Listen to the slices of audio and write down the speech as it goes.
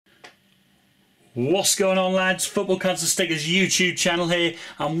What's going on, lads? Football Cards and Stickers YouTube channel here,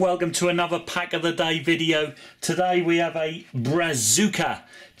 and welcome to another pack of the day video. Today we have a Brazuka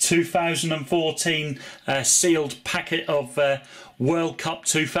 2014 sealed packet of World Cup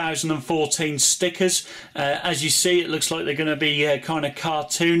 2014 stickers. As you see, it looks like they're going to be kind of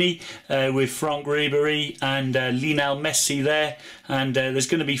cartoony with Franck Ribéry and Lionel Messi there, and there's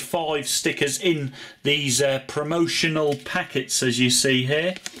going to be 5 stickers in these promotional packets, as you see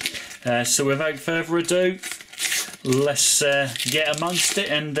here. So without further ado, let's get amongst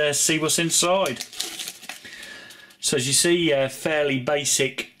it and see what's inside. So as you see, fairly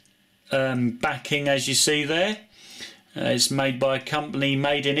basic backing, as you see there. It's made by a company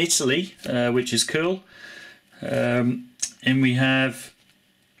made in Italy, which is cool. And we have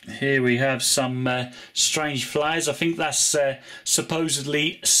some strange flyers. I think that's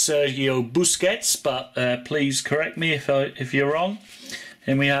supposedly Sergio Busquets, but please correct me if you're wrong.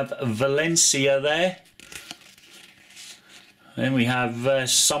 And we have Valencia there. Then we have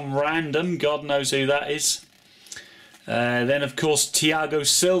some random, God knows who that is. Then of course Thiago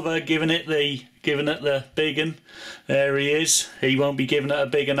Silva giving it the big un. There he is. He won't be giving it a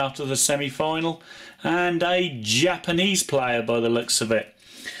big un after the semi-final. And a Japanese player by the looks of it.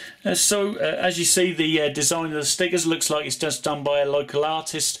 So as you see, the design of the stickers looks like it's just done by a local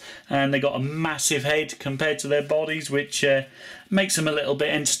artist, and they got a massive head compared to their bodies, which makes them a little bit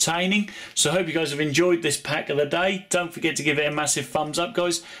entertaining. So I hope you guys have enjoyed this pack of the day. Don't forget to give it a massive thumbs up,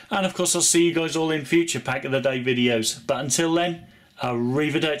 guys, and of course I'll see you guys all in future pack of the day videos. But until then,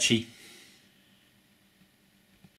 arrivederci.